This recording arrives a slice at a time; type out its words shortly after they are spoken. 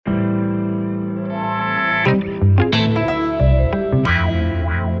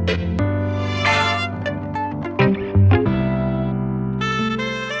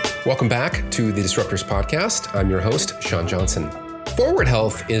Welcome back to the Disruptors Podcast. I'm your host, Sean Johnson. Forward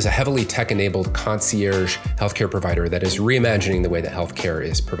Health is a heavily tech-enabled concierge healthcare provider that is reimagining the way that healthcare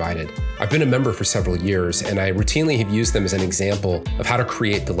is provided. I've been a member for several years, and I routinely have used them as an example of how to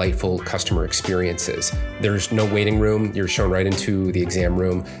create delightful customer experiences. There's no waiting room. You're shown right into the exam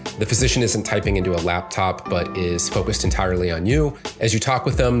room. The physician isn't typing into a laptop, but is focused entirely on you. As you talk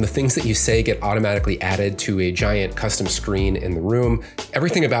with them, the things that you say get automatically added to a giant custom screen in the room.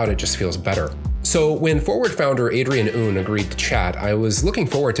 Everything about it just feels better. So when Forward founder Adrian Ung agreed to chat, I was looking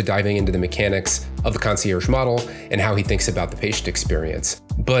forward to diving into the mechanics of the concierge model and how he thinks about the patient experience.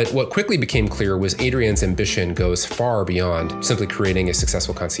 But what quickly became clear was Adrian's ambition goes far beyond simply creating a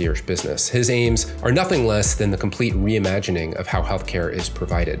successful concierge business. His aims are nothing less than the complete reimagining of how healthcare is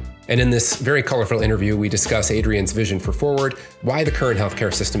provided. And in this very colorful interview, we discuss Adrian's vision for Forward, why the current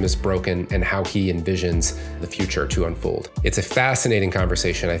healthcare system is broken, and how he envisions the future to unfold. It's a fascinating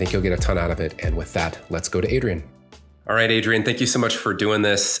conversation. I think you'll get a ton out of it. And with that, let's go to Adrian. All right, Adrian, thank you so much for doing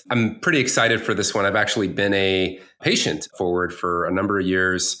this. I'm pretty excited for this one. I've actually been a patient Forward for a number of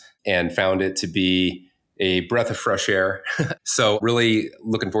years and found it to be a breath of fresh air. So really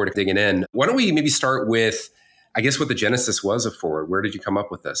looking forward to digging in. Why don't we maybe start with, I guess, what the genesis was of Forward? Where did you come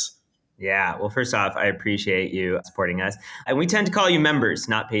up with this? Yeah. Well, first off, I appreciate you supporting us. And we tend to call you members,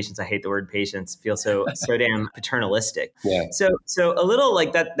 not patients. I hate the word patients. Feel so damn paternalistic. Yeah. So a little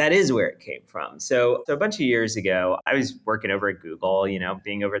like that is where it came from. So a bunch of years ago, I was working over at Google,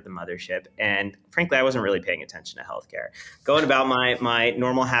 being over at the mothership. And frankly, I wasn't really paying attention to healthcare, going about my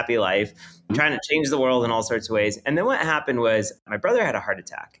normal happy life, trying to change the world in all sorts of ways. And then what happened was my brother had a heart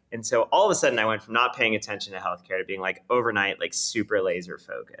attack. And so all of a sudden I went from not paying attention to healthcare to being like overnight, like super laser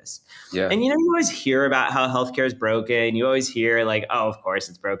focused. Yeah. And you always hear about how healthcare is broken. You always hear like, oh, of course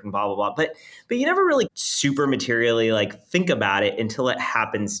it's broken, blah, blah, blah. But you never really super materially like think about it until it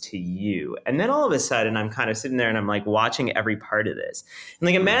happens to you. And then all of a sudden I'm kind of sitting there and I'm like watching every part of this. And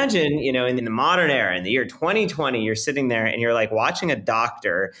like imagine, in the modern era, in the year 2020, you're sitting there and you're like watching a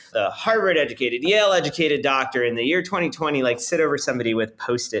doctor, the Harvard educated, Yale educated doctor in the year 2020, like sit over somebody with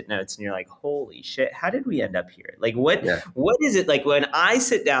Post-it notes. And you're like, holy shit, how did we end up here? Like what is it like when I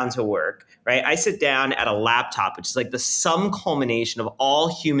sit down to work, right? I sit down at a laptop, which is like the sum culmination of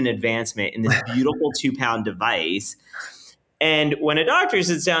all human advancement in this beautiful 2-pound device. And when a doctor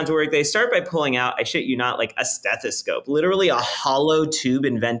sits down to work, they start by pulling out, I shit you not, like a stethoscope, literally a hollow tube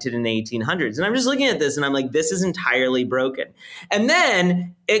invented in the 1800s. And I'm just looking at this and I'm like, this is entirely broken. And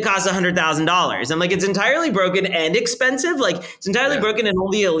then it costs $100,000. I'm like, it's entirely broken and expensive. Like it's entirely broken and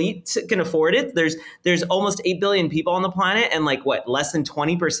only elite can afford it. There's almost 8 billion people on the planet. And like less than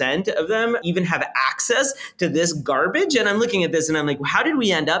 20% of them even have access to this garbage. And I'm looking at this and I'm like, how did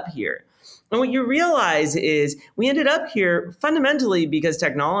we end up here? And what you realize is we ended up here fundamentally because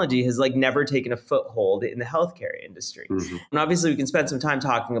technology has like never taken a foothold in the healthcare industry. Mm-hmm. And obviously we can spend some time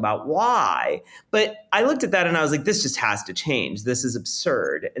talking about why, but I looked at that and I was like, this just has to change. This is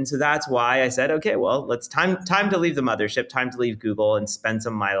absurd. And so that's why I said, okay, well, let's time to leave the mothership, time to leave Google and spend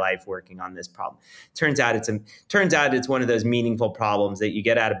some of my life working on this problem. Turns out it's one of those meaningful problems that you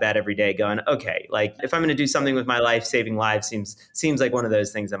get out of bed every day going, okay, like if I'm going to do something with my life, saving lives seems like one of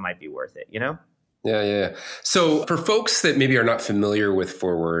those things that might be worth it, Yeah. So for folks that maybe are not familiar with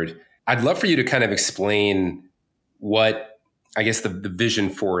Forward, I'd love for you to kind of explain what, I guess, the vision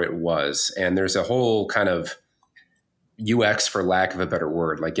for it was. And there's a whole kind of UX, for lack of a better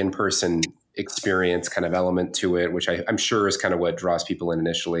word, like in-person experience kind of element to it, which I'm sure is kind of what draws people in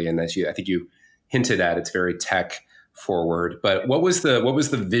initially. And that I think you hinted at, it's very tech forward. But what was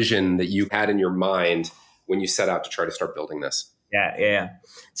the vision that you had in your mind when you set out to try to start building this? Yeah.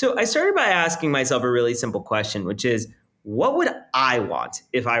 So I started by asking myself a really simple question, which is, what would I want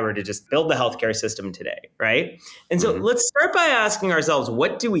if I were to just build the healthcare system today, right? And so let's start by asking ourselves,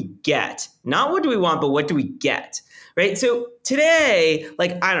 what do we get? Not what do we want, but what do we get, right? So today,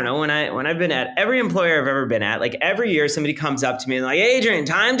 like, I don't know, when I've been at every employer I've ever been at, like every year somebody comes up to me and like, hey, Adrian,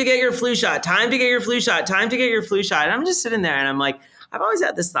 time to get your flu shot, time to get your flu shot, time to get your flu shot. And I'm just sitting there and I'm like, I've always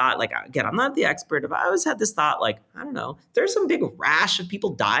had this thought, like, again, I'm not the expert, but I always had this thought, like, I don't know, there's some big rash of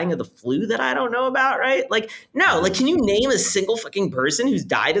people dying of the flu that I don't know about, right? Like, no, like, can you name a single fucking person who's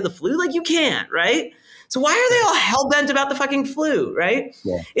died of the flu? Like, you can't, right? So why are they all hell-bent about the fucking flu, right?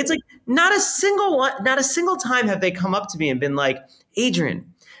 Yeah. It's like, not a single time have they come up to me and been like, Adrian,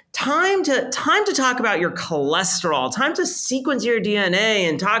 time to talk about your cholesterol, time to sequence your DNA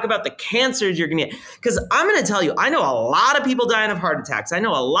and talk about the cancers you're going to get. Because I'm going to tell you, I know a lot of people dying of heart attacks. I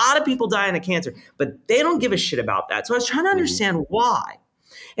know a lot of people dying of cancer, but they don't give a shit about that. So I was trying to understand why.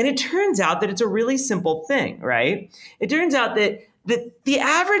 And it turns out that it's a really simple thing, right? It turns out that the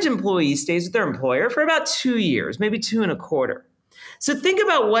average employee stays with their employer for about 2 years, maybe 2.25. So think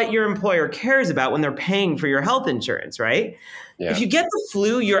about what your employer cares about when they're paying for your health insurance, right? Yeah. If you get the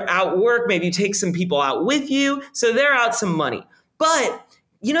flu, you're out work, maybe you take some people out with you, so they're out some money. But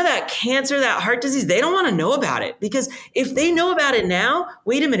you know, that cancer, that heart disease, they don't want to know about it, because if they know about it now,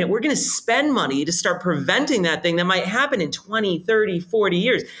 wait a minute, we're going to spend money to start preventing that thing that might happen in 20, 30, 40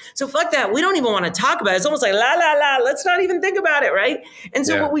 years. So fuck that. We don't even want to talk about it. It's almost like let's not even think about it, right? And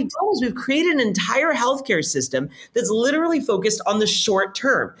so what we've done is we've created an entire healthcare system that's literally focused on the short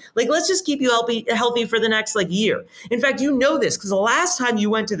term. Like, let's just keep you healthy for the next year. In fact, you know this because the last time you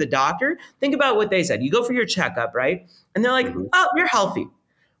went to the doctor, think about what they said. You go for your checkup, right? And they're like, oh, you're healthy.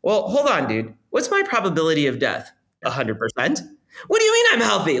 Well, hold on, dude. What's my probability of death? 100%. What do you mean I'm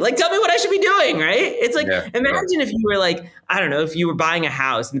healthy? Like, tell me what I should be doing, right? It's like, imagine if you were I don't know, if you were buying a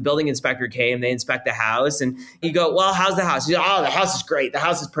house and the building inspector came, they inspect the house and you go, well, how's the house? You go, oh, the house is great. The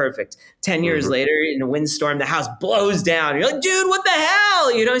house is perfect. 10 years later in a windstorm, the house blows down. You're like, dude, what the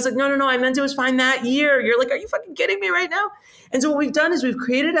hell? You know, he's like, no, I meant it was fine that year. You're like, are you fucking kidding me right now? And so what we've done is we've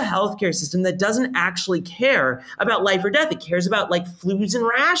created a healthcare system that doesn't actually care about life or death. It cares about flus and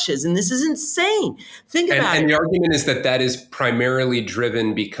rashes. And this is insane. Think about it. And the argument is that is primarily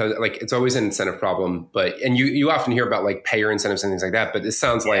driven because it's always an incentive problem. And you often hear about payer incentives and things like that. But it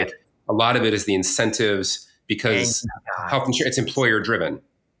sounds like a lot of it is the incentives because health insurance, it's employer driven.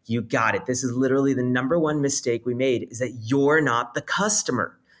 You got it. This is literally the number one mistake we made, is that you're not the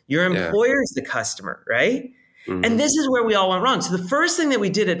customer. Your employer is the customer, right? Mm-hmm. And this is where we all went wrong. So the first thing that we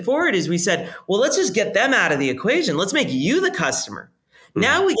did at Forward is we said, well, let's just get them out of the equation. Let's make you the customer. Mm-hmm.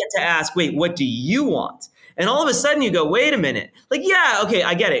 Now we get to ask, wait, what do you want? And all of a sudden you go, wait a minute. Okay,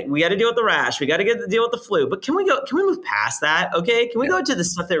 I get it. We got to deal with the rash. We got to deal with the flu. But can we move past that? Okay. Can we go to the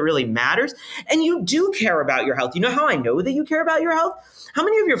stuff that really matters? And you do care about your health. You know how I know that you care about your health? How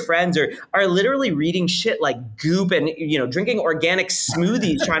many of your friends are literally reading shit like Goop and, drinking organic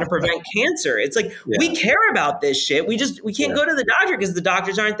smoothies trying to prevent cancer? It's we care about this shit. We can't go to the doctor because the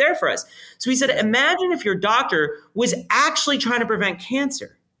doctors aren't there for us. So we said, imagine if your doctor was actually trying to prevent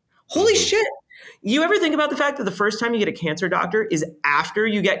cancer. Holy shit. You ever think about the fact that the first time you get a cancer doctor is after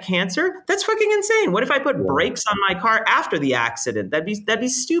you get cancer? That's fucking insane. What if I put brakes on my car after the accident? That'd be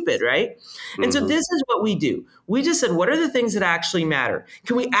stupid, right? Mm-hmm. And so this is what we do. We just said, what are the things that actually matter?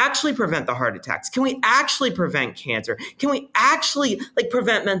 Can we actually prevent the heart attacks? Can we actually prevent cancer? Can we actually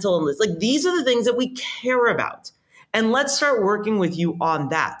prevent mental illness? These are the things that we care about. And let's start working with you on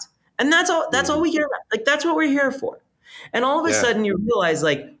that. And that's all we care about. That's what we're here for. And all of a sudden you realize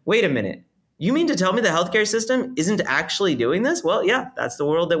wait a minute. You mean to tell me the healthcare system isn't actually doing this? Well, yeah, that's the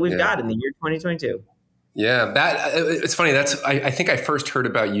world that we've got in the year 2022. Yeah, it's funny. I think I first heard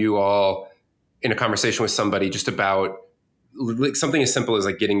about you all in a conversation with somebody just about something as simple as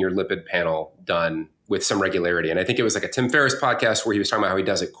getting your lipid panel done with some regularity. And I think it was a Tim Ferriss podcast where he was talking about how he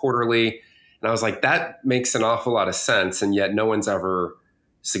does it quarterly. And I was like, that makes an awful lot of sense. And yet no one's ever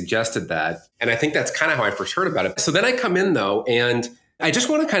suggested that. And I think that's kind of how I first heard about it. So then I come in though, and I just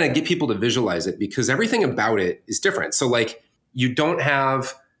want to kind of get people to visualize it because everything about it is different. So you don't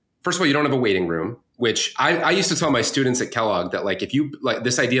have, first of all, you don't have a waiting room, which I used to tell my students at Kellogg that if you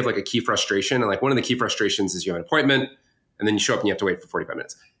this idea of a key frustration, and one of the key frustrations is you have an appointment and then you show up and you have to wait for 45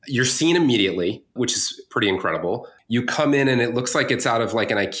 minutes. You're seen immediately, which is pretty incredible. You come in and it looks like it's out of an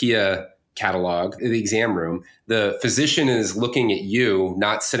IKEA catalog, the exam room. The physician is looking at you,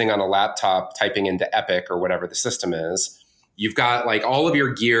 not sitting on a laptop typing into Epic or whatever the system is. You've got all of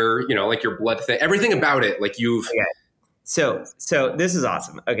your gear, your blood thing, everything about it. You've. Okay. So this is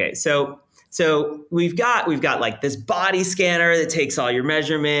awesome. Okay. So we've got this body scanner that takes all your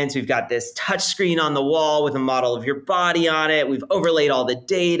measurements. We've got this touch screen on the wall with a model of your body on it. We've overlaid all the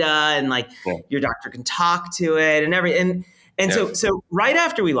data and your doctor can talk to it and everything. And so right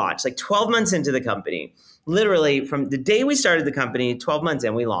after we launched, 12 months into the company, literally from the day we started the company, 12 months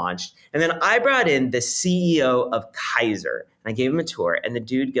in, we launched. And then I brought in the CEO of Kaiser and I gave him a tour. And the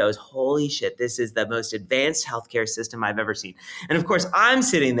dude goes, holy shit, this is the most advanced healthcare system I've ever seen. And of course, I'm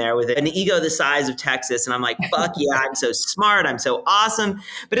sitting there with an ego the size of Texas. And I'm like, fuck yeah, I'm so smart. I'm so awesome.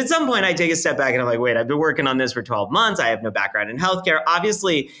 But at some point I take a step back and I'm like, wait, I've been working on this for 12 months. I have no background in healthcare.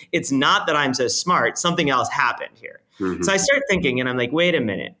 Obviously, it's not that I'm so smart. Something else happened here. Mm-hmm. So I start thinking and I'm like, wait a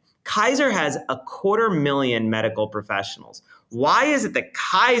minute. Kaiser has 250,000 medical professionals. Why is it that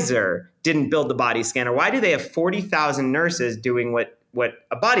Kaiser didn't build the body scanner? Why do they have 40,000 nurses doing what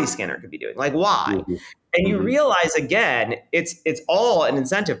a body scanner could be doing? Why? Mm-hmm. And you realize again, it's all an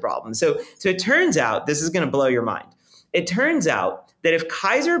incentive problem. So it turns out, this is going to blow your mind. It turns out that if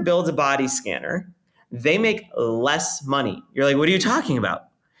Kaiser builds a body scanner they make less money. You're like, what are you talking about?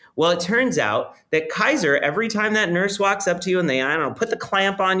 Well, it turns out that Kaiser, every time that nurse walks up to you and they, I don't know, put the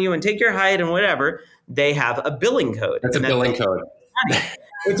clamp on you and take your height and whatever, they have a billing code. That's a billing code.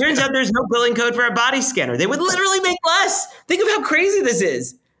 It turns out there's no billing code for a body scanner. They would literally make less. Think of how crazy this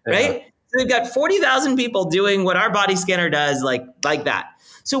is, right? So they've got 40,000 people doing what our body scanner does, like that.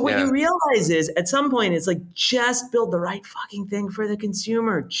 So what you realize is at some point, it's like, just build the right fucking thing for the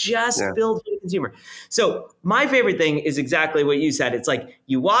consumer. Just build for the consumer. So my favorite thing is exactly what you said. It's like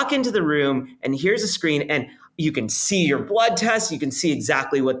you walk into the room and here's a screen and you can see your blood tests. You can see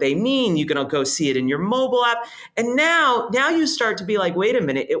exactly what they mean. You can go see it in your mobile app. And now you start to be like, wait a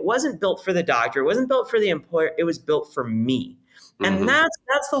minute, it wasn't built for the doctor. It wasn't built for the employer. It was built for me. And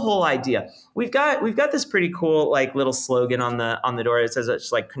that's the whole idea. We've got this pretty cool like little slogan on the door. It says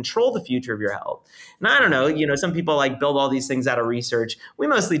it's like control the future of your health. And I don't know, some people like build all these things out of research. We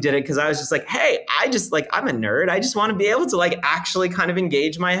mostly did it because I was just like, hey, I'm a nerd. I just want to be able to like actually kind of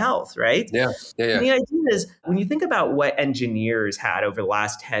engage my health, right? Yeah. And the idea is when you think about what engineers had over the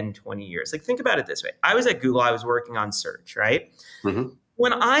last 10, 20 years, like think about it this way. I was at Google, I was working on search, right?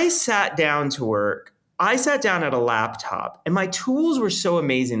 When I sat down to work, I sat down at a laptop and my tools were so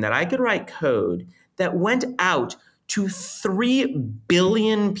amazing that I could write code that went out to 3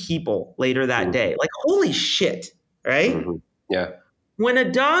 billion people later that day. Like, holy shit, right? Yeah. When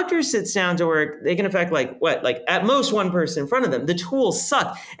a doctor sits down to work, they can affect like at most one person in front of them. The tools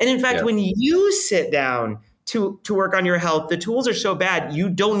suck. And in fact, when you sit down to work on your health, the tools are so bad, you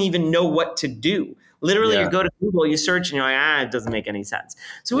don't even know what to do. Literally, you go to Google, you search, and you're like, it doesn't make any sense.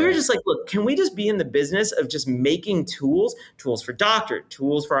 So we were just like, look, can we just be in the business of just making tools for doctors,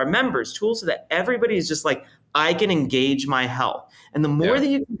 tools for our members, tools so that everybody is just like, I can engage my health. And the more that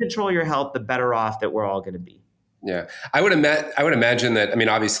you can control your health, the better off that we're all going to be. Yeah. I would imagine that, I mean,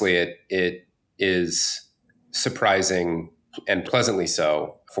 obviously it is surprising and pleasantly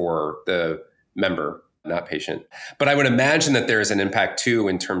so for the member, not patient. But I would imagine that there is an impact too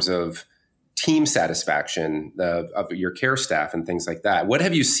in terms of team satisfaction of your care staff and things like that. What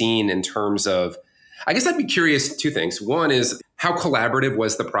have you seen in terms of, I guess I'd be curious, two things. One is how collaborative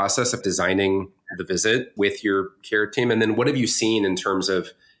was the process of designing the visit with your care team? And then what have you seen in terms of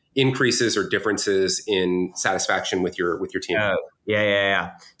increases or differences in satisfaction with your team?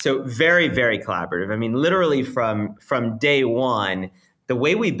 Yeah. So very, very collaborative. I mean, literally from day one, the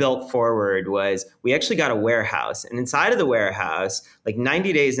way we built Forward was we actually got a warehouse, and inside of the warehouse, like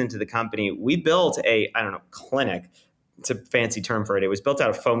 90 days into the company, we built clinic. It's a fancy term for it. It was built out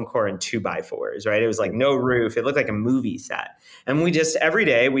of foam core and 2x4s, right? It was like no roof. It looked like a movie set. And we just, every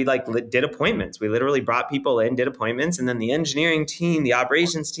day we did appointments. We literally brought people in, did appointments. And then the engineering team, the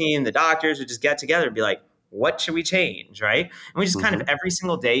operations team, the doctors would just get together and be like, what should we change, right? And we just kind of every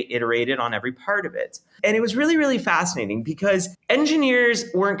single day iterated on every part of it. And it was really, really fascinating because engineers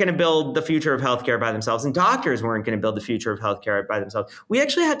weren't going to build the future of healthcare by themselves and doctors weren't going to build the future of healthcare by themselves. We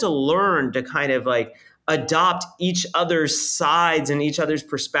actually had to learn to kind of like adopt each other's sides and each other's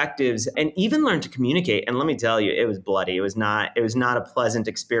perspectives and even learn to communicate. And let me tell you, it was bloody. It was not a pleasant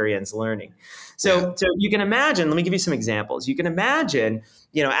experience learning. So you can imagine, let me give you some examples. You can imagine,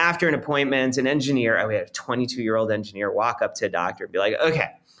 after an appointment, an engineer, we had a 22-year-old engineer walk up to a doctor and be like,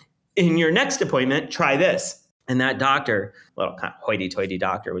 okay, in your next appointment, try this. And that doctor, little kind of hoity-toity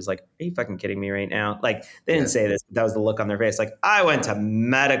doctor, was like, are you fucking kidding me right now? Like, they didn't say this, but that was the look on their face. Like, I went to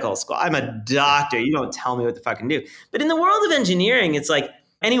medical school. I'm a doctor. You don't tell me what to fucking do. But in the world of engineering, it's like,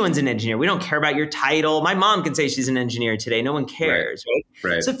 anyone's an engineer. We don't care about your title. My mom can say she's an engineer today. No one cares,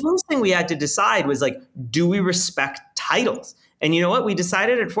 right? So the first thing we had to decide was like, do we respect titles? And you know what? We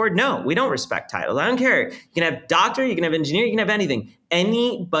decided at Ford, no, we don't respect titles. I don't care. You can have doctor, you can have engineer, you can have anything.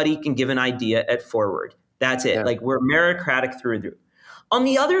 Anybody can give an idea at Forward. That's it. Yeah. Like we're meritocratic through and through. On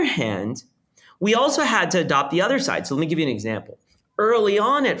the other hand, we also had to adopt the other side. So let me give you an example. Early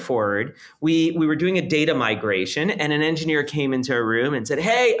on at Forward, we were doing a data migration and an engineer came into a room and said,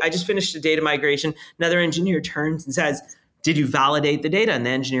 hey, I just finished a data migration. Another engineer turns and says, did you validate the data? And the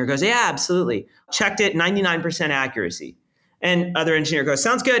engineer goes, yeah, absolutely. Checked it, 99% accuracy. And other engineer goes,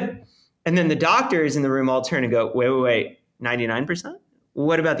 sounds good. And then the doctors in the room all turn and go, wait, 99%?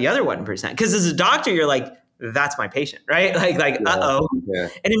 What about the other 1%? Because as a doctor, you're like, that's my patient, right? Uh-oh. Yeah.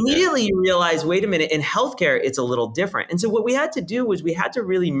 And immediately you realize, wait a minute, in healthcare, it's a little different. And so what we had to do was we had to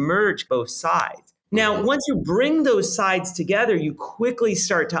really merge both sides. Now, once you bring those sides together, you quickly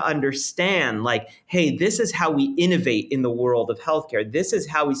start to understand like, hey, this is how we innovate in the world of healthcare. This is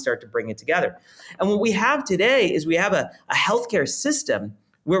how we start to bring it together. And what we have today is we have a healthcare system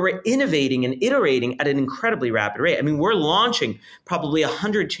where we're innovating and iterating at an incredibly rapid rate. I mean, we're launching probably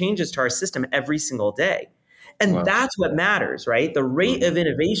 100 changes to our system every single day. And that's what matters, right? The rate of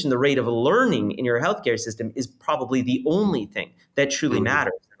innovation, the rate of learning in your healthcare system is probably the only thing that truly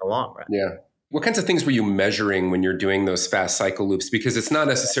matters in the long run. Yeah. What kinds of things were you measuring when you're doing those fast cycle loops? Because it's not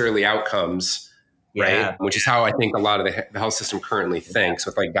necessarily outcomes, right? Which is how I think a lot of the health system currently thinks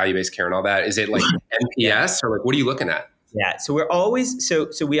with like value-based care and all that. Is it like NPS or like, what are you looking at? Yeah. So we're always, so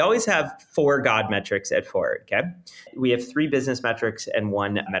we always have 4 God metrics at Forward. Okay. We have 3 business metrics and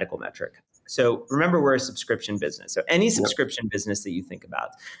 1 medical metric. So remember, we're a subscription business. So any subscription business that you think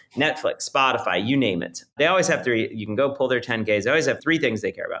about, Netflix, Spotify, you name it, they always have 3. You can go pull their 10Ks. They always have 3 things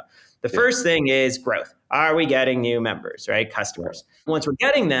they care about. The first thing is growth. Are we getting new members, right? Customers. Once we're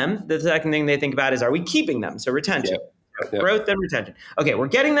getting them, the second thing they think about is, are we keeping them? So retention. Growth and retention. Okay, we're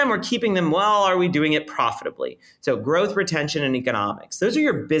getting them, we're keeping them. Well, are we doing it profitably? So growth, retention, and economics. Those are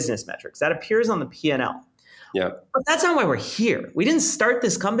your business metrics. That appears on the P&L. Yeah. But that's not why we're here. We didn't start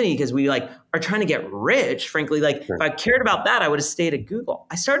this company because we are trying to get rich. Frankly, if I cared about that, I would have stayed at Google.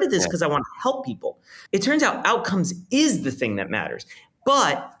 I started this because I want to help people. It turns out outcomes is the thing that matters.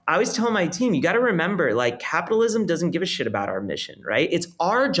 But I always tell my team, you got to remember, capitalism doesn't give a shit about our mission, right? It's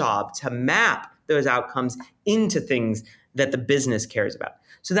our job to map those outcomes into things that the business cares about.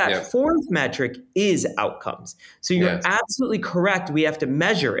 So that 4th metric is outcomes. So you're absolutely correct. We have to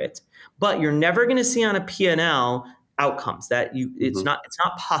measure it, but you're never going to see on a P&L outcomes it's not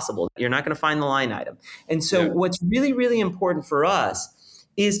possible. You're not going to find the line item. And so what's really, really important for us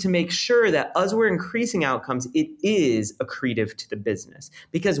is to make sure that as we're increasing outcomes, it is accretive to the business,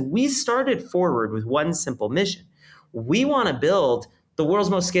 because we started Forward with one simple mission. We want to build the world's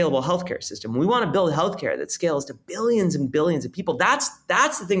most scalable healthcare system. We want to build healthcare that scales to billions and billions of people. That's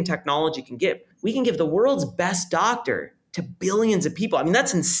the thing technology can give. We can give the world's best doctor to billions of people. I mean,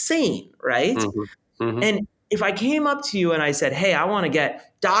 that's insane, right? And if I came up to you and I said, hey, I want to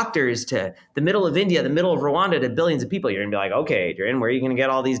get doctors to the middle of India, the middle of Rwanda, to billions of people, you're going to be like, okay, Adrian, where are you going to get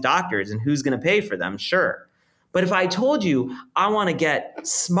all these doctors and who's going to pay for them? Sure. But if I told you I want to get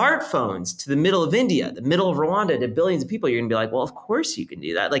smartphones to the middle of India, the middle of Rwanda, to billions of people, you're going to be like, well, of course you can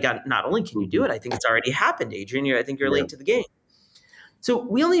do that. Not only can you do it, I think it's already happened, Adrian. I think you're late to the game. So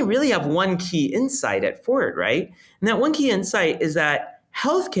we only really have one key insight at Forward, right? And that one key insight is that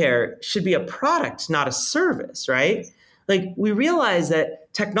healthcare should be a product, not a service, right? We realize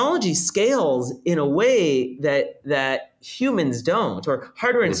that technology scales in a way that humans don't, or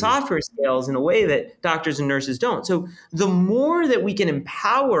hardware and software scales in a way that doctors and nurses don't. So the more that we can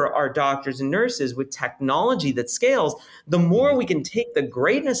empower our doctors and nurses with technology that scales, the more we can take the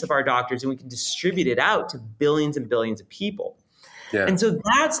greatness of our doctors and we can distribute it out to billions and billions of people. Yeah. And so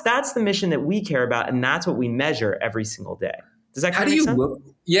that's the mission that we care about, and that's what we measure every single day. Does that make sense?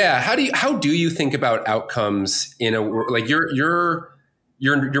 How do you think about outcomes in a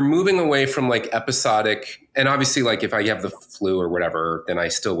you're moving away from episodic, and obviously if I have the flu or whatever, then I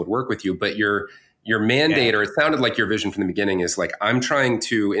still would work with you, but your mandate, or it sounded like your vision from the beginning, is I'm trying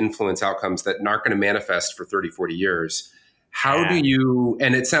to influence outcomes that aren't going to manifest for 30, 40 years. How do you,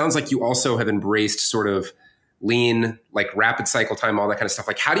 and it sounds like you also have embraced sort of lean, rapid cycle time, all that kind of stuff.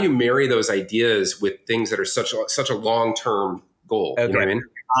 How do you marry those ideas with things that are such a long-term goal? Okay. You know what I mean?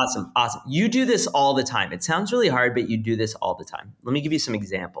 Awesome. You do this all the time. It sounds really hard, but you do this all the time. Let me give you some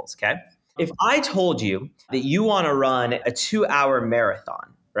examples, okay? If I told you that you want to run a 2-hour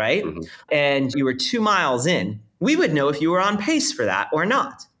marathon, right? And you were 2 miles in, we would know if you were on pace for that or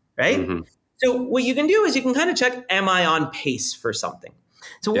not, right? So what you can do is you can kind of check, am I on pace for something?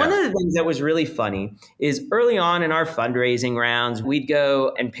 So one of the things that was really funny is early on in our fundraising rounds, we'd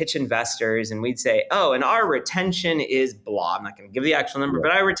go and pitch investors and we'd say, oh, and our retention is blah. I'm not going to give the actual number,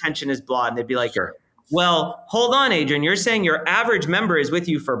 but our retention is blah. And they'd be like, sure. Well, hold on, Adrian, you're saying your average member is with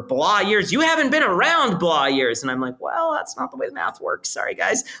you for blah years. You haven't been around blah years. And I'm like, well, that's not the way the math works. Sorry,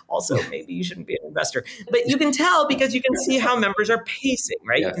 guys. Also, maybe you shouldn't be an investor. But you can tell because you can see how members are pacing,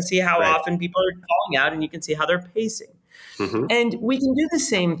 right? You can see how often people are calling out and you can see how they're pacing. And we can do the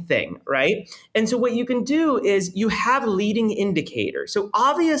same thing, right? And so what you can do is you have leading indicators. So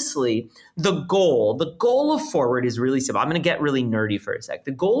obviously the goal of Forward is really simple. I'm going to get really nerdy for a sec.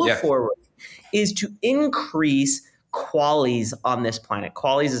 The goal of Forward is to increase qualities on this planet.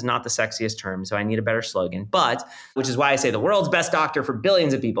 Qualities is not the sexiest term, so I need a better slogan, but which is why I say the world's best doctor for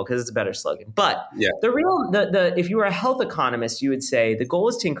billions of people, because it's a better slogan. But if you were a health economist, you would say the goal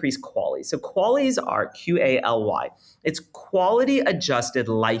is to increase qualities. So qualities are QALY. It's quality adjusted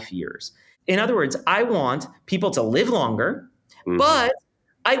life years. In other words, I want people to live longer, but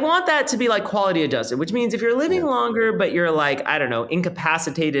I want that to be like quality adjusted, which means if you're living longer, but you're like, I don't know,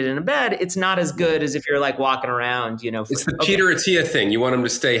 incapacitated in a bed, it's not as good as if you're like walking around, It's the Peter Attia thing. You want them to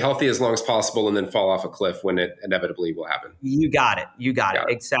stay healthy as long as possible and then fall off a cliff when it inevitably will happen. You got it.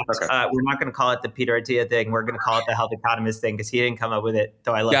 Except we're not going to call it the Peter Attia thing. We're going to call it the health economist thing because he didn't come up with it,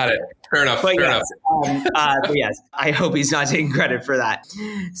 though I love it. Got it. Fair enough. But yes, I hope he's not taking credit for that.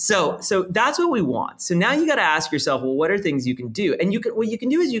 So that's what we want. So now you got to ask yourself, well, what are things you can do? And what you can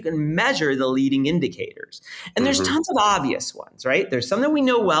do is you can measure the leading indicators. And there's tons of obvious ones, right? There's some that we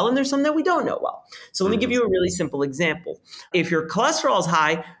know well and there's some that we don't know well. So let me give you a really simple example. If your cholesterol is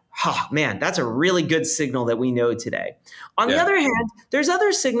high, oh man, that's a really good signal that we know today. On the other hand, there's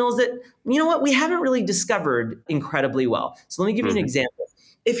other signals that, you know what, we haven't really discovered incredibly well. So let me give you an example.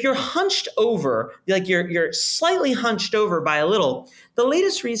 If you're hunched over, like you're slightly hunched over by a little, the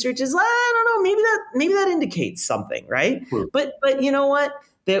latest research is, I don't know, maybe that indicates something, right? But you know what?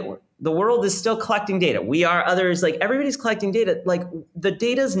 The world is still collecting data. We are, others, like everybody's collecting data. Like the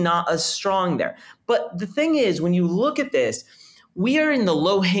data is not as strong there. But the thing is, when you look at this, we are in the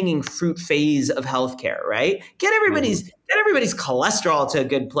low-hanging fruit phase of healthcare, right? Get everybody's cholesterol to a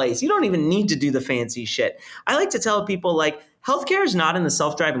good place. You don't even need to do the fancy shit. I like to tell people, like, healthcare is not in the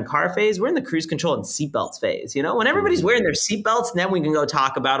self-driving car phase. We're in the cruise control and seatbelts phase. You know, when everybody's wearing their seatbelts, then we can go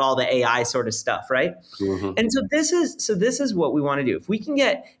talk about all the AI sort of stuff, right? And so this is what we want to do. If we can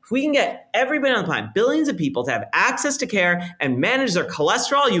get everybody on the planet, billions of people, to have access to care and manage their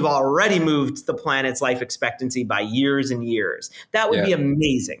cholesterol, you've already moved the planet's life expectancy by years and years. That would be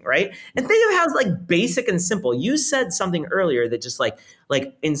amazing, right? And think of how it's like basic and simple. You said something earlier that just like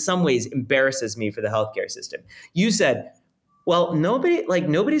in some ways embarrasses me for the healthcare system. You said, well,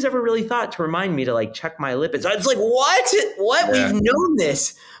 nobody's ever really thought to remind me to like check my lipids. It's like, what? Yeah. We've known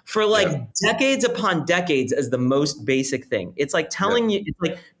this for decades upon decades as the most basic thing. It's like telling you, it's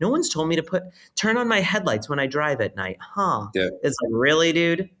like, no one's told me to turn on my headlights when I drive at night. Yeah. It's like, really,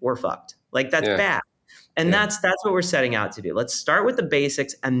 dude, we're fucked. Like that's bad. And that's what we're setting out to do. Let's start with the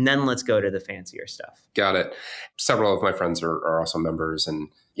basics and then let's go to the fancier stuff. Got it. Several of my friends are also members, and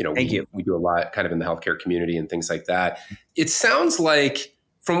we do a lot kind of in the healthcare community and things like that. It sounds like,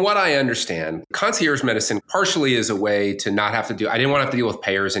 from what I understand, concierge medicine partially is a way to not have to do, I didn't want to have to deal with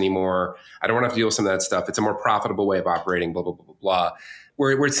payers anymore. I don't want to have to deal with some of that stuff. It's a more profitable way of operating, blah, blah, blah, blah, blah.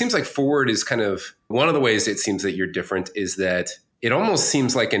 Where it seems like Forward is kind of, one of the ways it seems that you're different is that it almost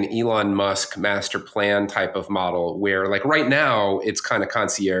seems like an Elon Musk master plan type of model where, like, right now it's kind of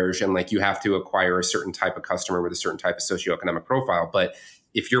concierge and like you have to acquire a certain type of customer with a certain type of socioeconomic profile. But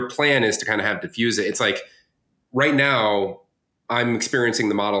if your plan is to kind of have diffuse it, it's like right now I'm experiencing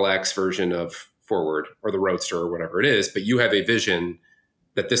the Model X version of Forward or the Roadster or whatever it is, but you have a vision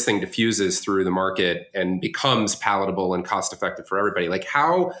that this thing diffuses through the market and becomes palatable and cost effective for everybody. Like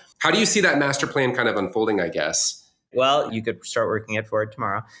how do you see that master plan kind of unfolding, I guess? Well, you could start working at Forward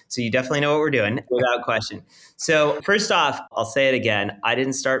tomorrow. So you definitely know what we're doing without question. So first off, I'll say it again. I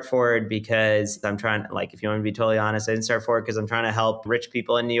didn't start Forward because I'm trying, like, if you want me to be totally honest, I didn't start Forward because I'm trying to help rich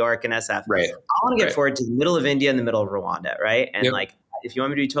people in New York and SF. Right. I want to get Forward to the middle of India and the middle of Rwanda, right? And like, if you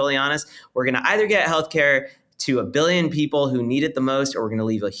want me to be totally honest, we're going to either get healthcare to 1 billion people who need it the most, or we're going to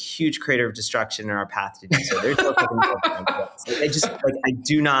leave a huge crater of destruction in our path to do so. There's no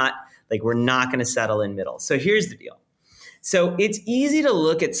we're not going to settle in middle. So here's the deal. So it's easy to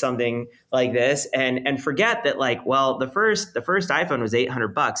look at something like this and forget that, like, well, the first iPhone was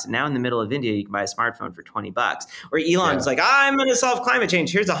 $800, and now in the middle of India you can buy a smartphone for $20. Or Elon's like, I'm going to solve climate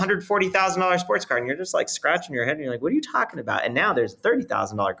change. Here's a $140,000 sports car, and you're just like scratching your head, and you're like, what are you talking about? And now there's a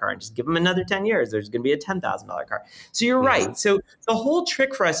 $30,000 car, and just give them another 10 years. There's going to be a $10,000 car. So you're right. So the whole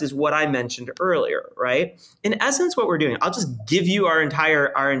trick for us is what I mentioned earlier, right? In essence, what we're doing, I'll just give you our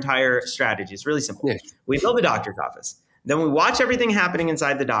entire strategy. It's really simple. We build a doctor's office. Then we watch everything happening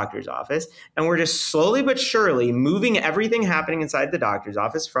inside the doctor's office, and we're just slowly but surely moving everything happening inside the doctor's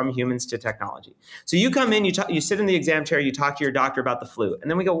office from humans to technology. So you come in, you sit in the exam chair, you talk to your doctor about the flu,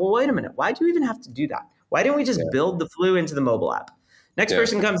 and then we go, well, wait a minute, why do you even have to do that? Why didn't we just build the flu into the mobile app? Next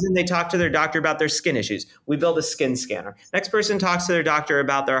person comes in, they talk to their doctor about their skin issues. We build a skin scanner. Next person talks to their doctor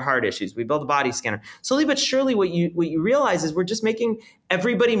about their heart issues. We build a body scanner. Slowly but surely, what you realize is we're just making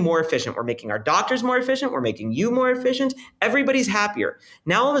everybody more efficient. We're making our doctors more efficient. We're making you more efficient. Everybody's happier.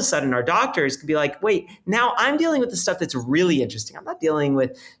 Now, all of a sudden, our doctors can be like, wait, now I'm dealing with the stuff that's really interesting. I'm not dealing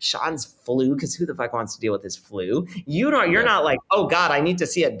with Sean's flu, because who the fuck wants to deal with his flu? You're not like, oh God, I need to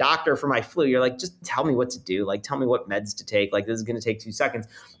see a doctor for my flu. You're like, just tell me what to do. Like, tell me what meds to take. Like, this is going to take 2 seconds.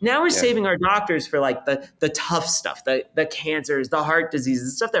 Now we're saving our doctors for like the tough stuff, the cancers, the heart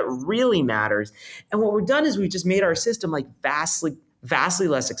diseases, the stuff that really matters. And what we've done is we've just made our system like vastly vastly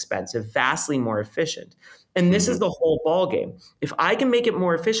less expensive, vastly more efficient. And this is the whole ball game. If I can make it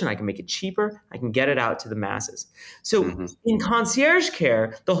more efficient, I can make it cheaper, I can get it out to the masses. So in concierge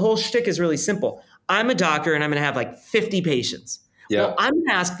care, the whole shtick is really simple. I'm a doctor and I'm going to have like 50 patients. Yeah. Well, I'm going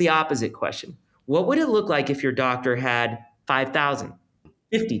to ask the opposite question. What would it look like if your doctor had 5,000,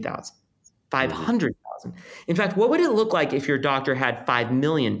 50,000, 500,000? In fact, what would it look like if your doctor had 5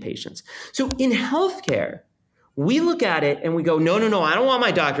 million patients? So in healthcare, we look at it and we go, no, I don't want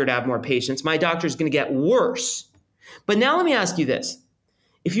my doctor to have more patients. My doctor's going to get worse. But now let me ask you this.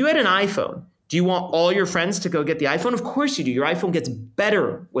 If you had an iPhone, do you want all your friends to go get the iPhone? Of course you do. Your iPhone gets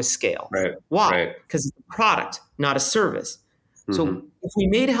better with scale. Right. Why? Because it's a product, not a service. So if we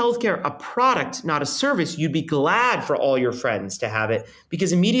made healthcare a product, not a service, you'd be glad for all your friends to have it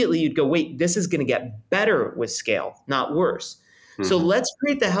because immediately you'd go, wait, this is going to get better with scale, not worse. So let's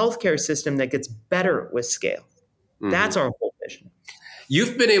create the healthcare system that gets better with scale. That's our whole vision.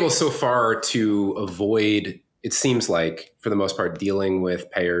 You've been able so far to avoid, it seems like, for the most part, dealing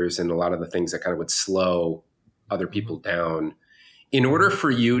with payers and a lot of the things that kind of would slow other people down. In order for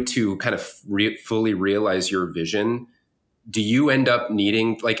you to kind of fully realize your vision, do you end up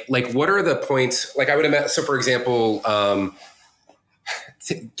needing, like what are the points? Like I would imagine, so for example,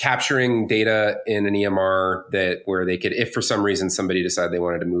 capturing data in an EMR where they could, if for some reason somebody decided they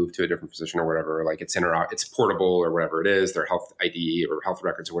wanted to move to a different physician or whatever, like it's portable or whatever it is, their health ID or health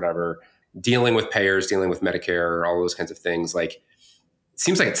records or whatever, dealing with payers, dealing with Medicare, all those kinds of things. Like, it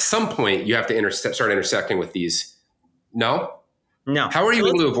seems like at some point you have to start intersecting with these. No. How are you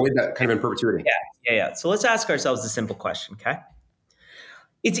able to avoid that kind of in perpetuity? Yeah. So let's ask ourselves a simple question, okay?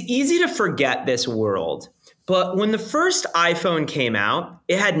 It's easy to forget this world, but when the first iPhone came out,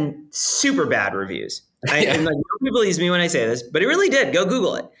 it had super bad reviews. And like, nobody believes me when I say this, but it really did. Go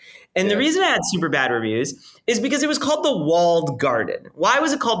Google it. And the reason it had super bad reviews is because it was called the walled garden. Why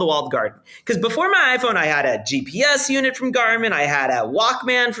was it called the walled garden? Because before my iPhone, I had a GPS unit from Garmin, I had a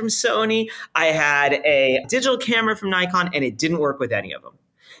Walkman from Sony, I had a digital camera from Nikon, and it didn't work with any of them.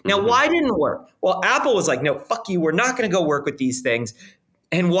 Now, why didn't it work? Well, Apple was like, no, fuck you, we're not going to go work with these things.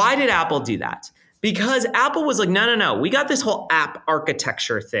 And why did Apple do that? Because Apple was like, no, we got this whole app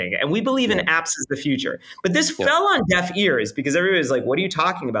architecture thing, and we believe in apps as the future. But this fell on deaf ears because everybody was like, what are you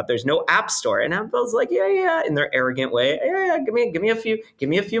talking about? There's no app store. And Apple's like, yeah, in their arrogant way. Yeah, give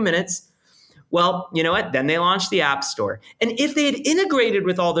me a few minutes. Well, you know what? Then they launched the App Store. And if they had integrated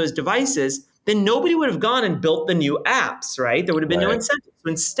with all those devices, then nobody would have gone and built the new apps, right? There would have been no incentive. So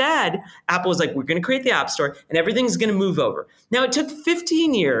instead, Apple was like, we're going to create the App Store and everything's going to move over. Now, it took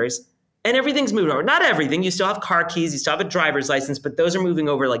 15 years and everything's moved over. Not everything. You still have car keys. You still have a driver's license, but those are moving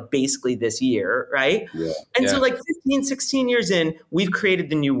over like basically this year, right? So like 15, 16 years in, we've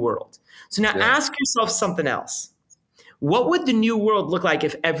created the new world. So now ask yourself something else. What would the new world look like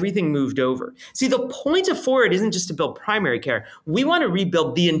if everything moved over? See, the point of Forward isn't just to build primary care. We want to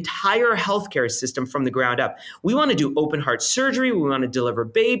rebuild the entire healthcare system from the ground up. We want to do open heart surgery. We want to deliver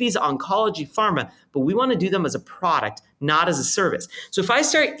babies, oncology, pharma, but we want to do them as a product, not as a service. So if I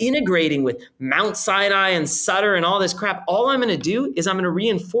start integrating with Mount Sinai and Sutter and all this crap, all I'm going to do is I'm going to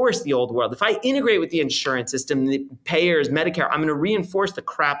reinforce the old world. If I integrate with the insurance system, the payers, Medicare, I'm going to reinforce the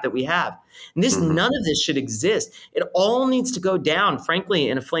crap that we have. And none of this should exist. It all needs to go down, frankly,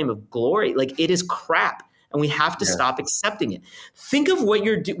 in a flame of glory. Like, it is crap, and we have to stop accepting it. Think of what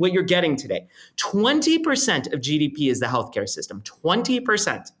you're getting today. 20% of GDP is the healthcare system.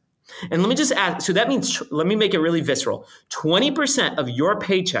 20%. And let me just add, so that means, let me make it really visceral. 20% of your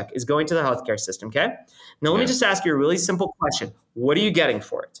paycheck is going to the healthcare system, okay? Now, let me just ask you a really simple question. What are you getting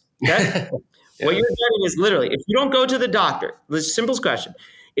for it, okay? What you're getting is literally, if you don't go to the doctor, the simplest question,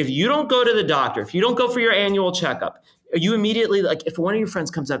 if you don't go to the doctor, if you don't go for your annual checkup, you immediately, like, if one of your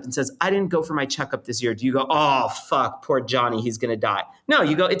friends comes up and says, I didn't go for my checkup this year, do you go, oh, fuck, poor Johnny, he's going to die? No,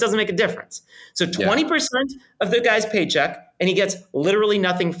 you go, it doesn't make a difference. So 20% of the guy's paycheck, and he gets literally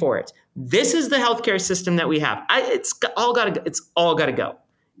nothing for it. This is the healthcare system that we have. It's all got to go.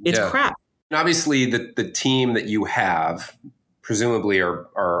 It's crap. And obviously, the team that you have presumably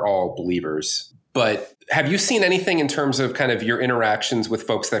are all believers. But have you seen anything in terms of kind of your interactions with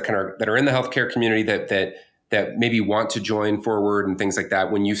folks that are in the healthcare community that maybe want to join Forward and things like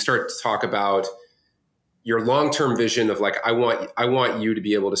that? When you start to talk about your long-term vision of like, I want you to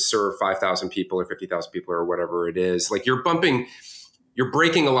be able to serve 5,000 people or 50,000 people or whatever it is, like you're breaking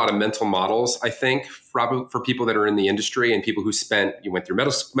a lot of mental models, I think, probably for people that are in the industry and people who you went through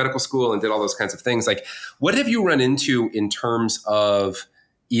medical school and did all those kinds of things. Like, what have you run into in terms of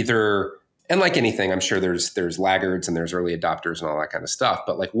either, and like anything, I'm sure there's laggards and there's early adopters and all that kind of stuff,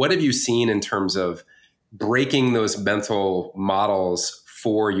 but like, what have you seen in terms of breaking those mental models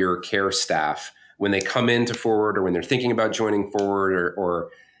for your care staff when they come into Forward or when they're thinking about joining Forward, or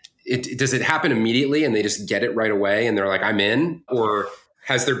does it happen immediately and they just get it right away and they're like, I'm in? Or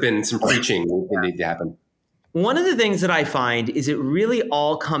has there been some preaching that need to happen? One of the things that I find is it really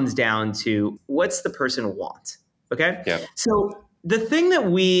all comes down to what's the person want. Okay. Yeah. So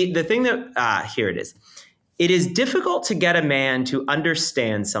here it is. It is difficult to get a man to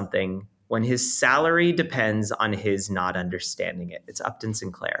understand something when his salary depends on his not understanding it. It's Upton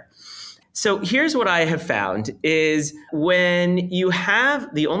Sinclair. So here's what I have found is when you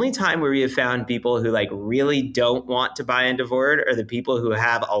have the only time where we have found people who like really don't want to buy into Forward are the people who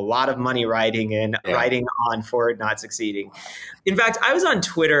have a lot of money riding on Forward not succeeding. In fact, I was on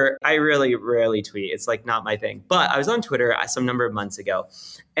Twitter. I really rarely tweet. It's like not my thing. But I was on Twitter some number of months ago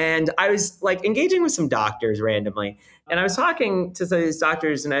and I was like engaging with some doctors randomly. And I was talking to some of these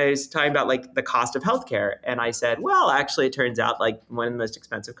doctors and I was talking about like the cost of healthcare. And I said, well, actually, it turns out like one of the most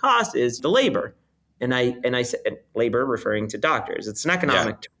expensive costs is the labor. And I said labor referring to doctors. It's an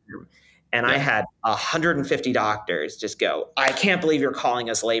economic term. And I had 150 doctors just go, I can't believe you're calling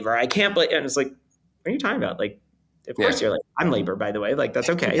us labor. I can't believe. And it's like, what are you talking about? Like, of course you're like, I'm labor, by the way. Like, that's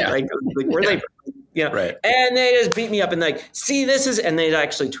okay. Like we're labor. You know, right. And they just beat me up and like, see, this is, and they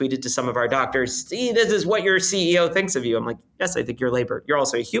actually tweeted to some of our doctors, see, this is what your CEO thinks of you. I'm like, yes, I think you're labor. You're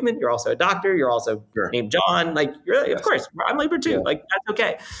also a human. You're also a doctor. You're also named John. Like, of course, I'm labor too. Yeah. Like, that's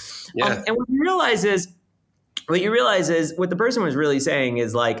okay. Yeah. And what you realize is what the person was really saying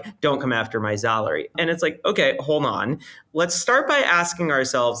is like, don't come after my salary. And it's like, okay, hold on. Let's start by asking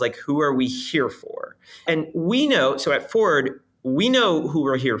ourselves, like, who are we here for? And we know, so at Forward, we know who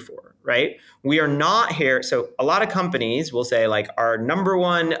we're here for, right? We are not here. So a lot of companies will say like our number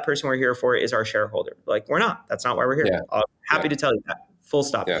one person we're here for is our shareholder. Like we're not. That's not why we're here. Yeah. I'm happy to tell you that. Full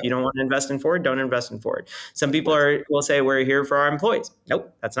stop. Yeah. If you don't want to invest in Forward, don't invest in Forward. Some people will say we're here for our employees.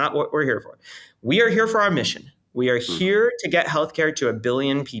 Nope, that's not what we're here for. We are here for our mission. We are here to get healthcare to 1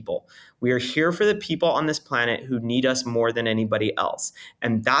 billion people. We are here for the people on this planet who need us more than anybody else.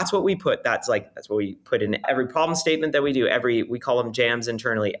 And that's what we put. That's what we put in every problem statement that we do. We call them jams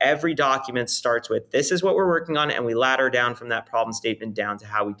internally. Every document starts with, this is what we're working on. And we ladder down from that problem statement down to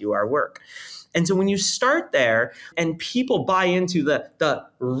how we do our work. And so when you start there and people buy into the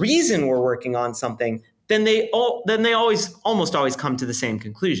reason we're working on something, then they almost always come to the same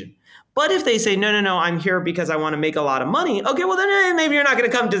conclusion. But if they say, no, I'm here because I want to make a lot of money, okay, well, then maybe you're not going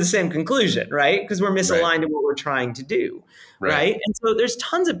to come to the same conclusion, right? Because we're misaligned in what we're trying to do, right? And so there's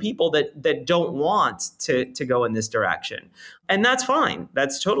tons of people that don't want to go in this direction. And that's fine.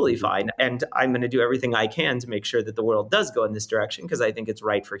 That's totally fine. And I'm going to do everything I can to make sure that the world does go in this direction because I think it's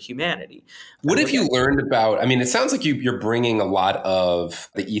right for humanity. What have you learned about, I mean, it sounds like you're bringing a lot of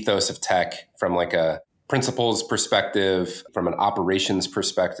the ethos of tech from like a principles perspective, from an operations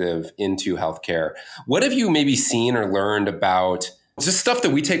perspective into healthcare. What have you maybe seen or learned about just stuff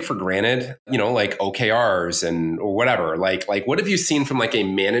that we take for granted, like OKRs or whatever? Like what have you seen from like a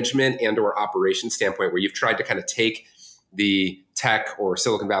management and or operations standpoint where you've tried to kind of take the tech or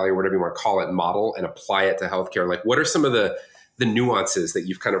Silicon Valley or whatever you want to call it model and apply it to healthcare? Like what are some of the nuances that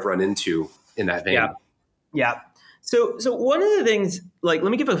you've kind of run into in that vein? Yeah. So one of the things, like,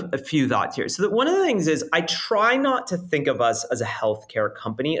 let me give a few thoughts here. So that one of the things is I try not to think of us as a healthcare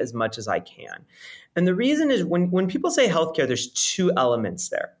company as much as I can. And the reason is when people say healthcare, there's two elements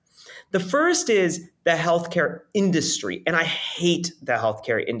there. The first is the healthcare industry. And I hate the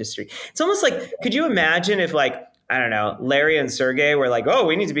healthcare industry. It's almost like, could you imagine if like, I don't know, Larry and Sergey were like, oh,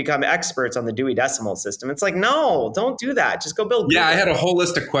 we need to become experts on the Dewey Decimal System. It's like, no, don't do that. Just go build. Yeah, I had a whole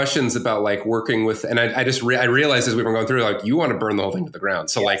list of questions about like working with, and I realized as we were going through, like, you want to burn the whole thing to the ground.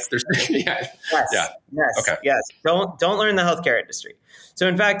 So like, there's, Yes. Don't learn the healthcare industry. So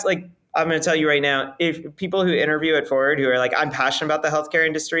in fact, like, I'm going to tell you right now, if people who interview at Forward who are like, I'm passionate about the healthcare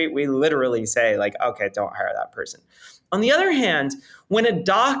industry, we literally say like, okay, don't hire that person. On the other hand, when a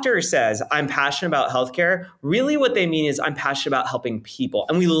doctor says, I'm passionate about healthcare, really what they mean is I'm passionate about helping people.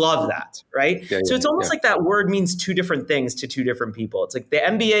 And we love that, right? So it's almost like that word means two different things to two different people. It's like the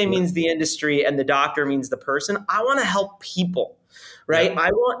MBA means the industry and the doctor means the person. I want to help people, right? Yeah.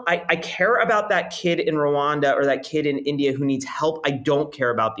 I care about that kid in Rwanda or that kid in India who needs help. I don't care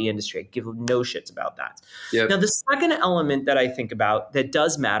about the industry. I give no shits about that. Yep. Now, the second element that I think about that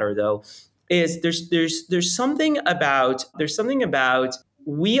does matter, though, is there's something about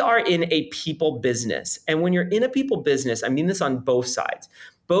we are in a people business. And when you're in a people business, I mean this on both sides,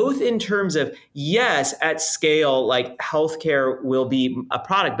 both in terms of, yes, at scale, like healthcare will be a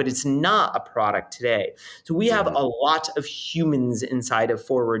product, but it's not a product today. So we have a lot of humans inside of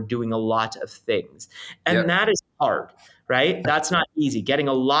Forward doing a lot of things. And that is hard, right? That's not easy. Getting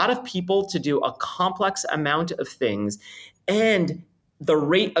a lot of people to do a complex amount of things, and the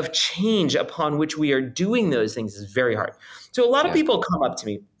rate of change upon which we are doing those things is very hard. So a lot of people come up to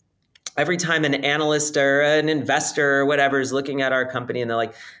me every time an analyst or an investor or whatever is looking at our company, and they're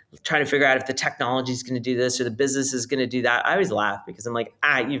like trying to figure out if the technology is going to do this or the business is going to do that. I always laugh because I'm like,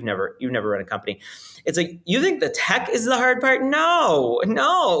 you've never run a company. It's like, you think the tech is the hard part? No.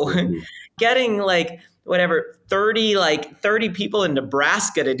 Getting like whatever 30 people in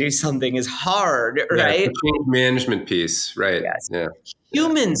Nebraska to do something is hard, right? The change management piece, right? Yes. Yeah.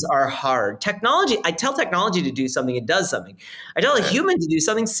 Humans are hard. Technology, I tell technology to do something, it does something. I tell a human to do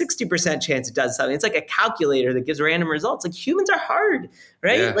something, 60% chance it does something. It's like a calculator that gives random results. Like humans are hard,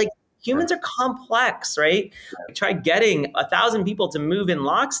 right? Yeah. Like humans are complex, right? Try getting 1,000 people to move in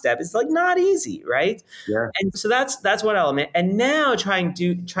lockstep. It's like not easy, right? Yeah. And so that's one element. And now try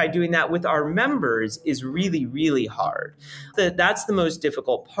doing that with our members is really, really hard. That's the most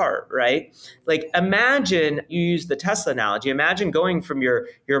difficult part, right? Like imagine, you use the Tesla analogy, imagine going from your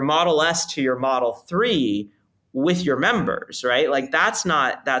Model S to your Model 3 with your members, right? Like that's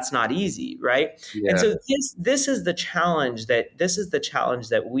not easy, right? Yeah. And so this is the challenge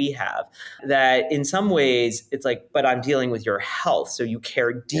that we have, that in some ways it's like, but I'm dealing with your health, so you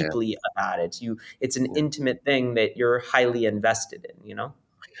care deeply about it. It's an intimate thing that you're highly invested in, you know?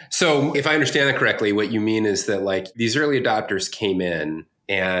 So if I understand that correctly, what you mean is that like these early adopters came in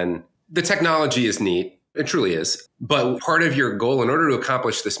and the technology is neat. It truly is. But part of your goal, in order to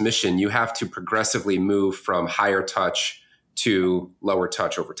accomplish this mission, you have to progressively move from higher touch to lower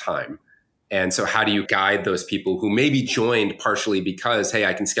touch over time. And so how do you guide those people who maybe joined partially because, hey,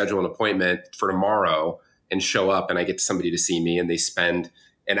 I can schedule an appointment for tomorrow and show up and I get somebody to see me and they spend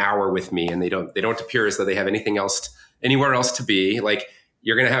an hour with me and they don't appear as though they have anywhere else to be. Like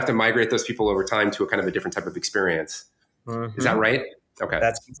you're going to have to migrate those people over time to a kind of a different type of experience. Mm-hmm. Is that right? Okay.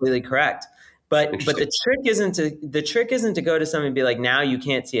 That's completely correct. But the trick isn't to go to somebody and be like, now you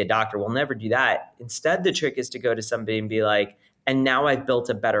can't see a doctor. We'll never do that. Instead, the trick is to go to somebody and be like, and now I've built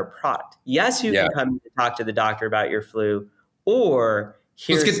a better product. Yes, you can come to talk to the doctor about your flu, or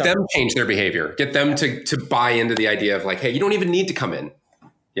let's get them to change their behavior. Get them to buy into the idea of like, hey, you don't even need to come in.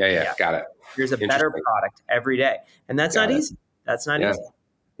 Yeah. Got it. Here's a better product every day. And that's not easy. That's not easy.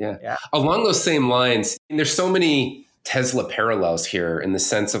 Yeah. Along those same lines, there's so many Tesla parallels here in the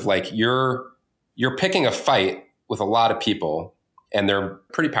sense of like you're picking a fight with a lot of people and they're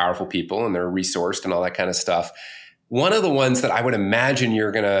pretty powerful people and they're resourced and all that kind of stuff. One of the ones that I would imagine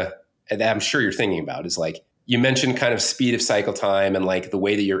that I'm sure you're thinking about is like, you mentioned kind of speed of cycle time and like the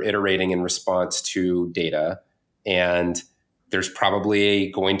way that you're iterating in response to data. And there's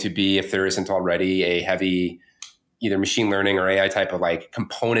probably going to be, if there isn't already, a heavy either machine learning or AI type of like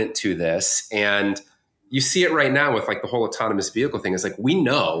component to this. And you see it right now with like the whole autonomous vehicle thing is like, we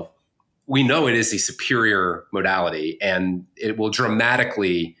know it is a superior modality and it will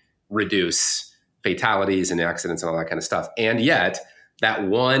dramatically reduce fatalities and accidents and all that kind of stuff. And yet that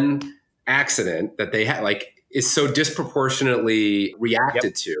one accident that they had like is so disproportionately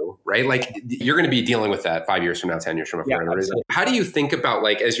reacted to, right? Like you're going to be dealing with that 5 years from now, 10 years from now. How do you think about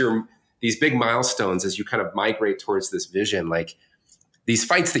like, as these big milestones, as you kind of migrate towards this vision, like these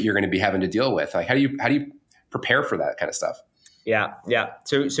fights that you're going to be having to deal with, like how do you prepare for that kind of stuff? Yeah.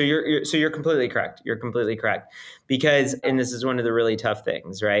 So you're completely correct. You're completely correct. Because, and this is one of the really tough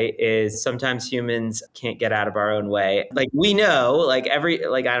things, right? Is sometimes humans can't get out of our own way. Like we know, like I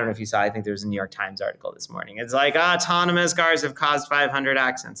don't know if you saw, I think there was a New York Times article this morning. It's like autonomous cars have caused 500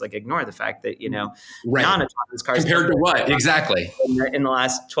 accidents. Like ignore the fact that, non-autonomous cars. Compared to what? Exactly. In the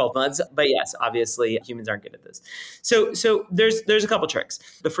last 12 months. But yes, obviously humans aren't good at this. So there's a couple tricks.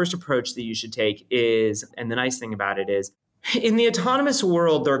 The first approach that you should take is, and the nice thing about it is, in the autonomous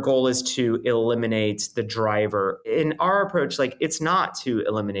world, their goal is to eliminate the driver. In our approach, like it's not to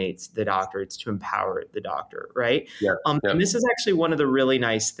eliminate the doctor, it's to empower the doctor, right? And this is actually one of the really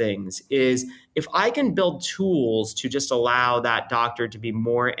nice things is if I can build tools to just allow that doctor to be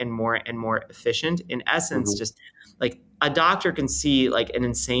more and more and more efficient, in essence, just like a doctor can see like an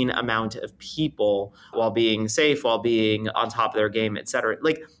insane amount of people while being safe, while being on top of their game, et cetera.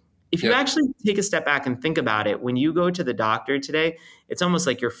 Like, if you actually take a step back and think about it, when you go to the doctor today, it's almost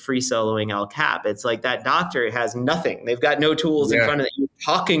like you're free soloing El Cap. It's like that doctor has nothing. They've got no tools in front of them. You're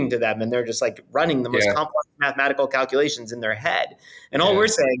talking to them and they're just like running the most complex mathematical calculations in their head. And all we're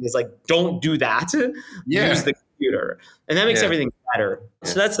saying is like, don't do that. Use the computer. And that makes everything better.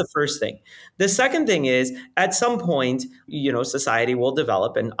 So that's the first thing. The second thing is at some point, society will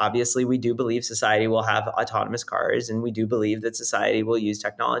develop. And obviously we do believe society will have autonomous cars, and we do believe that society will use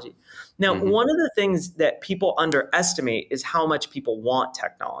technology. Now, one of the things that people underestimate is how much people want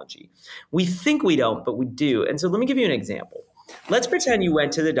technology. We think we don't, but we do. And so let me give you an example. Let's pretend you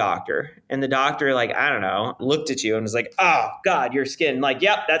went to the doctor and the doctor, looked at you and was like, oh God, your skin,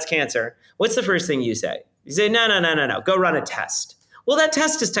 yep, that's cancer. What's the first thing you say? You say, no, go run a test. Well, that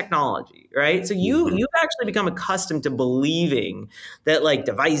test is technology, right? So you've actually become accustomed to believing that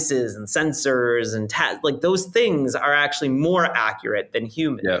devices and sensors and those things are actually more accurate than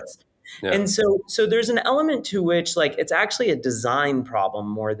humans. Yeah. Yeah. And so there's an element to which it's actually a design problem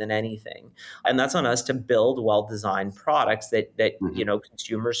more than anything. And that's on us to build well-designed products that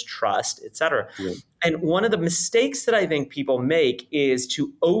consumers trust, et cetera. Yeah. And one of the mistakes that I think people make is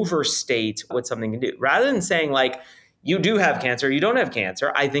to overstate what something can do. Rather than saying you do have cancer, you don't have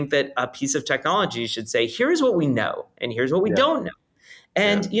cancer, I think that a piece of technology should say, here's what we know and here's what we don't know.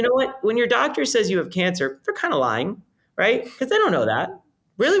 And you know what? When your doctor says you have cancer, they're kind of lying, right? Because they don't know that.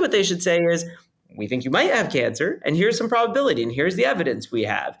 Really what they should say is, we think you might have cancer, and here's some probability, and here's the evidence we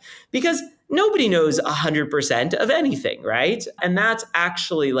have. Because nobody knows 100% of anything, right? And that's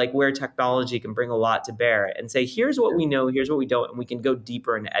actually where technology can bring a lot to bear and say, here's what we know, here's what we don't, and we can go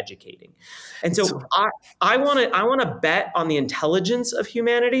deeper in educating. And so I want to bet on the intelligence of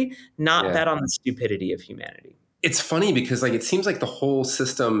humanity, not bet on the stupidity of humanity. It's funny because it seems like the whole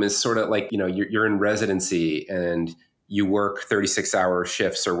system is sort of you're in residency and you work 36-hour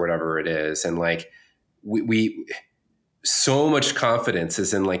shifts or whatever it is. And we so much confidence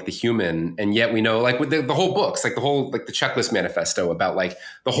is in the human. And yet we know with the whole books, the whole, the checklist manifesto about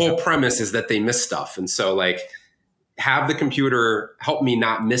the whole premise is that they miss stuff. And so have the computer help me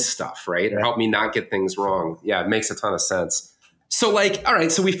not miss stuff, right? Or help me not get things wrong. Yeah, it makes a ton of sense. So all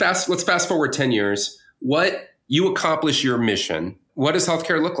right, so let's fast forward 10 years. What you accomplish your mission. What does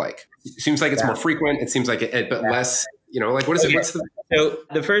healthcare look like? It seems like it's more frequent. It seems like but less, what is it? What's So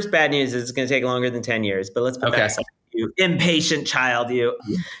the first bad news is it's going to take longer than 10 years, but let's put that aside. You impatient child, you.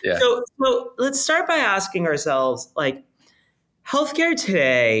 Yeah. So let's start by asking ourselves, healthcare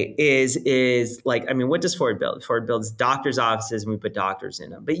today is what does Ford build? Ford builds doctors' offices and we put doctors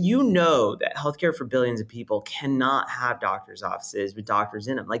in them. But that healthcare for billions of people cannot have doctors' offices with doctors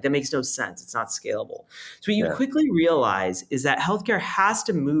in them. That makes no sense. It's not scalable. So what you quickly realize is that healthcare has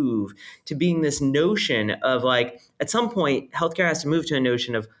to move to being this notion of at some point, healthcare has to move to a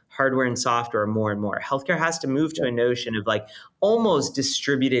notion of hardware and software more and more. Healthcare has to move to a notion of almost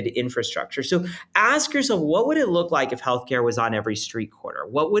distributed infrastructure. So ask yourself, what would it look like if healthcare was on every street corner?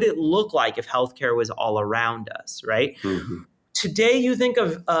 What would it look like if healthcare was all around us, right? Mm-hmm. Today, you think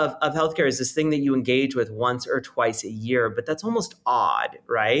of healthcare as this thing that you engage with once or twice a year, but that's almost odd,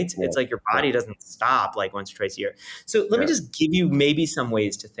 right? Yeah. It's your body doesn't stop once or twice a year. So let me just give you maybe some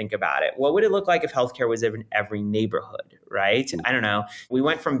ways to think about it. What would it look like if healthcare was in every neighborhood, right? I don't know. We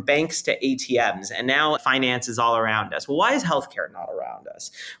went from banks to ATMs, and now finance is all around us. Well, why is healthcare not around us,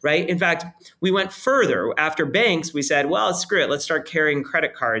 right? In fact, we went further. After banks, we said, well, screw it. Let's start carrying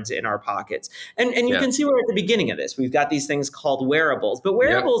credit cards in our pockets. And you can see we're at the beginning of this. We've got these things called wearables, but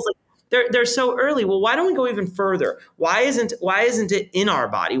wearables they're so early. Well, why don't we go even further? Why isn't it in our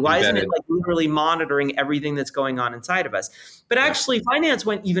body? Why isn't it literally monitoring everything that's going on inside of us? But actually, finance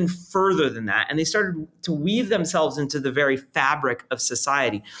went even further than that, and they started to weave themselves into the very fabric of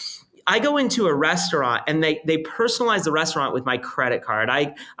society. I go into a restaurant and they personalize the restaurant with my credit card.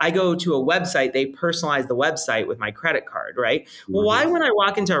 I go to a website, they personalize the website with my credit card, right? Well, why when I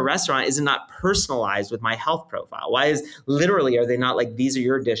walk into a restaurant is it not personalized with my health profile? Why are they not these are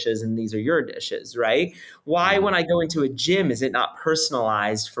your dishes and these are your dishes, right? Why when I go into a gym is it not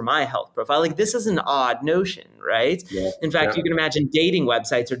personalized for my health profile? This is an odd notion, right? Yeah. In fact, you can imagine dating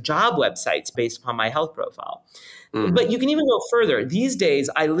websites or job websites based upon my health profile. Mm-hmm. But you can even go further. These days,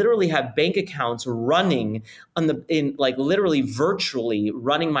 I literally have bank accounts running literally virtually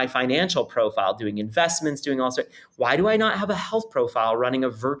running my financial profile, doing investments, doing all sorts. Why do I not have a health profile running a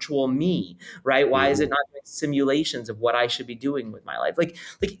virtual me, right? Why is it not doing simulations of what I should be doing with my life?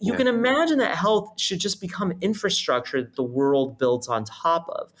 You can imagine that health should just become infrastructure that the world builds on top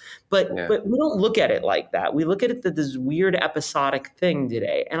of. But we don't look at it like that. We look at it as this weird episodic thing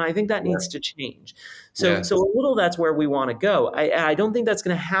today. And I think that needs to change. So a little that's where we want to go. I don't think that's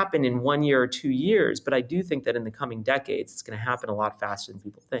going to happen in 1 year or 2 years, but I do think that in the coming decades, it's going to happen a lot faster than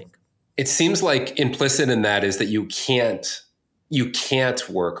people think. It seems like implicit in that is that you can't you can't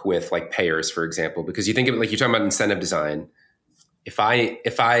work with like payers, for example, because you think of it like you're talking about incentive design. If I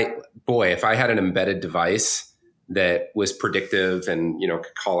had an embedded device that was predictive and,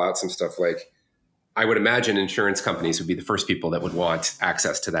 could call out some stuff, like I would imagine insurance companies would be the first people that would want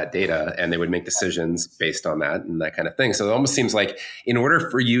access to that data, and they would make decisions based on that and that kind of thing. So it almost seems like in order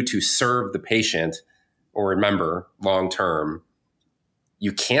for you to serve the patient or member long-term,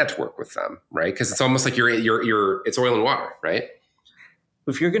 you can't work with them, right? Because it's almost like it's oil and water, right?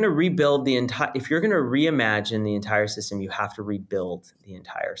 If you're going to rebuild if you're going to reimagine the entire system, you have to rebuild the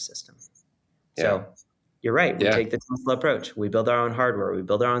entire system. Yeah. So you're right. We take the Tesla approach. We build our own hardware. We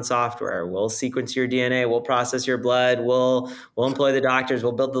build our own software. We'll sequence your DNA. We'll process your blood. We'll employ the doctors.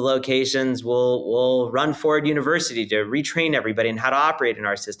 We'll build the locations. We'll run Ford University to retrain everybody in how to operate in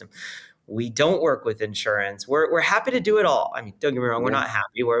our system. We don't work with insurance. We're happy to do it all. I mean, don't get me wrong. We're not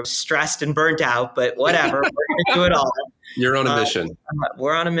happy. We're stressed and burnt out, but whatever. We're going to do it all. You're on a mission.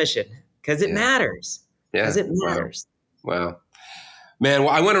 We're on a mission because it matters. Because it matters. Wow. Man,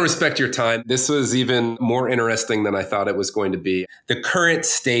 well, I want to respect your time. This was even more interesting than I thought it was going to be. The current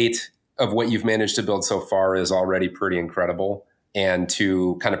state of what you've managed to build so far is already pretty incredible. And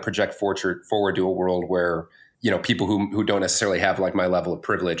to kind of project forward to a world where people who don't necessarily have like my level of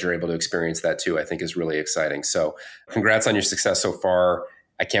privilege are able to experience that too, I think is really exciting. So congrats on your success so far.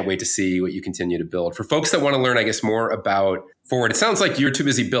 I can't wait to see what you continue to build. For folks that want to learn, I guess, more about Forward, it sounds like you're too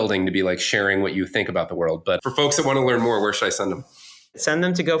busy building to be like sharing what you think about the world. But for folks that want to learn more, where should I send them? Send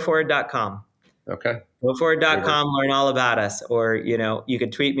them to goforward.com. Okay. GoForward.com, learn all about us. Or, you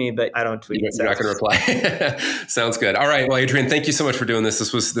could tweet me, but I don't tweet. You're not going to reply. Sounds good. All right. Well, Adrian, thank you so much for doing this.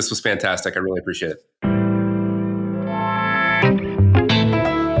 This was fantastic. I really appreciate it.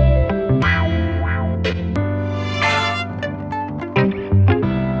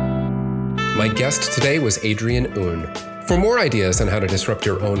 My guest today was Adrian Oon. For more ideas on how to disrupt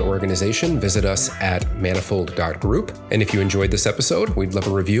your own organization, visit us at manifold.group. And if you enjoyed this episode, we'd love a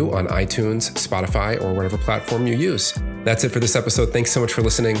review on iTunes, Spotify, or whatever platform you use. That's it for this episode. Thanks so much for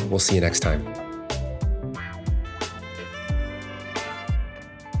listening. We'll see you next time.